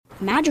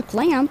Magic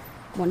lamp?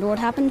 Wonder what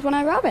happens when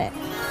I rub it.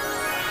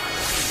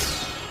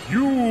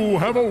 You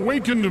have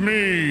awakened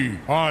me.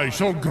 I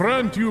shall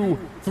grant you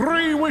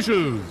 3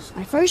 wishes.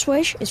 My first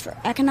wish is for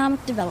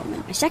economic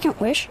development. My second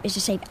wish is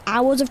to save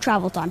hours of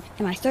travel time.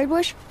 And my third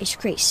wish is to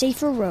create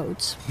safer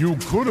roads. You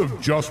could have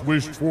just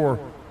wished for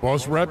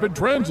bus rapid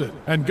transit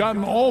and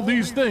gotten all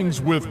these things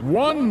with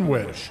 1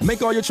 wish.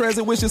 Make all your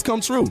transit wishes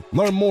come true.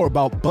 Learn more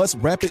about bus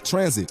rapid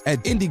transit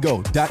at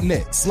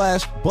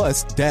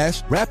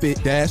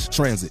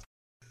indigo.net/bus-rapid-transit.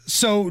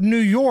 So New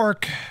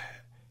York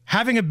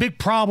having a big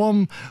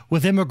problem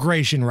with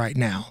immigration right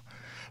now.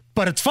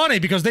 But it's funny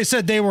because they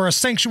said they were a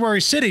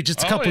sanctuary city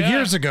just a couple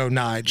years ago,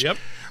 Nige. Yep.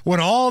 When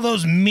all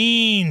those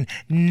mean,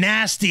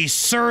 nasty,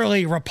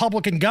 surly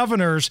Republican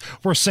governors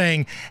were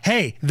saying,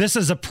 hey, this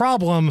is a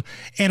problem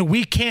and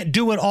we can't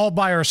do it all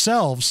by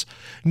ourselves.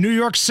 New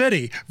York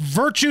City,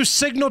 virtue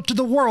signaled to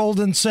the world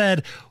and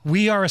said,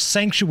 we are a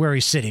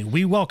sanctuary city.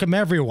 We welcome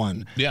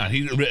everyone. Yeah,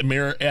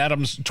 Mayor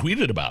Adams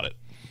tweeted about it.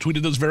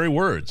 Tweeted those very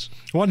words.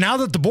 Well, now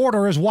that the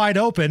border is wide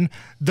open,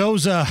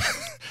 those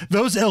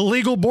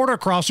illegal border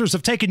crossers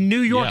have taken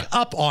New York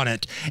up on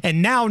it. And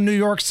now New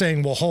York's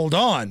saying, well, hold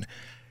on.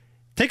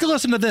 Take a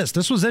listen to this.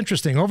 This was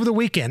interesting. Over the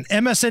weekend,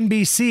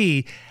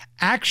 MSNBC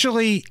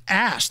actually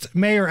asked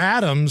Mayor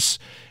Adams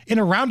in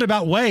a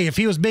roundabout way if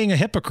he was being a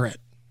hypocrite.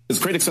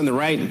 Critics on the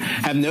right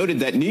have noted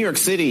that New York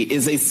City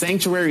is a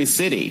sanctuary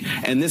city,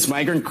 and this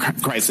migrant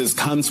crisis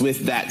comes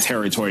with that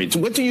territory.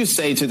 What do you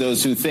say to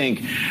those who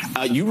think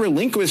you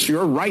relinquish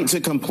your right to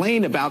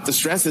complain about the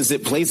stresses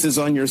it places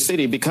on your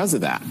city because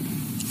of that?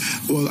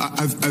 Well,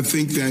 I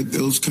think that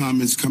those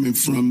comments coming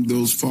from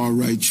those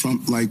far-right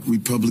Trump-like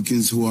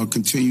Republicans who are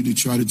continue to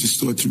try to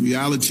distort the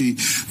reality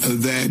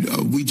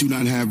that we do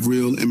not have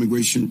real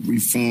immigration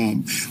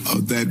reform,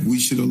 that we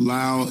should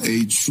allow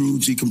a true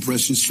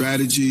decompression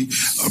strategy,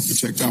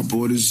 protect our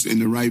borders in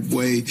the right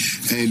way,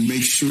 and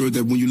make sure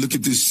that when you look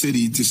at this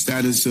city, the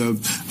status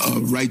of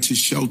right to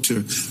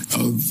shelter,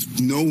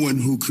 no one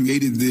who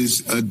created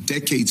this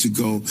decades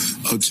ago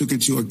took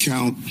into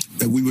account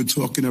that we were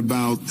talking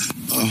about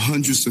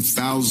hundreds of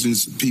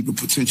thousands of people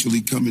potentially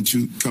coming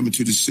to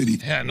the city.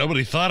 Yeah,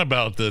 nobody thought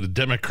about the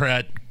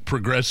Democrat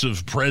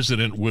progressive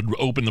president would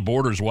open the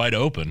borders wide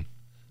open.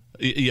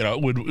 You know,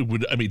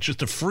 would I mean,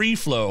 just a free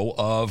flow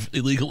of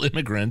illegal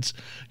immigrants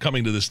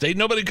coming to the state.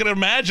 Nobody could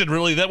imagine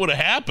really that would have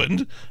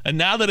happened. And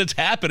now that it's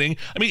happening,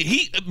 I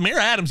mean, Mayor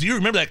Adams, you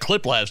remember that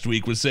clip last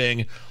week was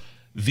saying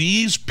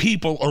these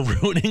people are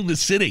ruining the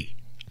city.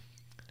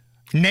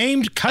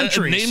 Named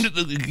countries.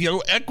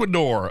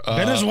 Ecuador.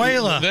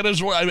 Venezuela.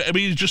 I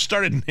mean, he just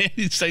started,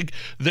 he's like,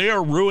 they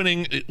are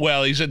ruining,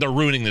 well, he said they're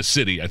ruining the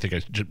city. I think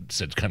I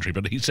said country,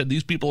 but he said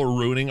these people are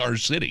ruining our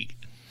city.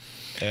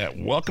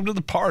 Welcome to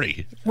the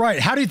party. Right.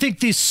 How do you think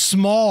these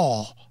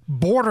small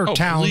border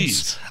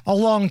towns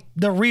along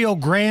the Rio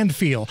Grande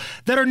feel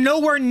that are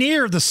nowhere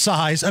near the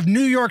size of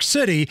New York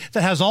City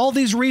that has all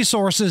these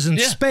resources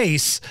and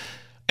space?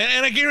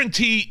 And I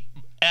guarantee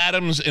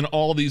Adams and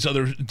all these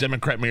other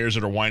Democrat mayors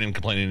that are whining and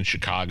complaining in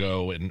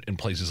Chicago and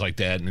places like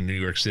that and in New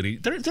York City,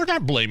 they're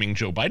not blaming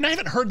Joe Biden. I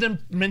haven't heard them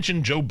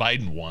mention Joe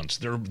Biden once.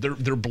 They're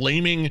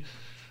blaming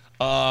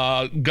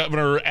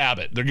Governor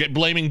Abbott. They're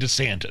blaming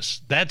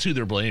DeSantis. That's who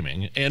they're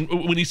blaming. And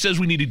when he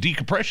says we need a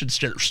decompression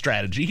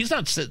strategy, he's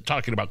not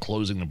talking about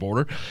closing the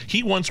border.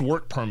 He wants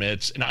work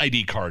permits and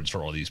ID cards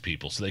for all these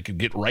people so they can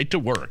get right to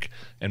work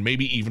and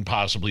maybe even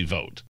possibly vote.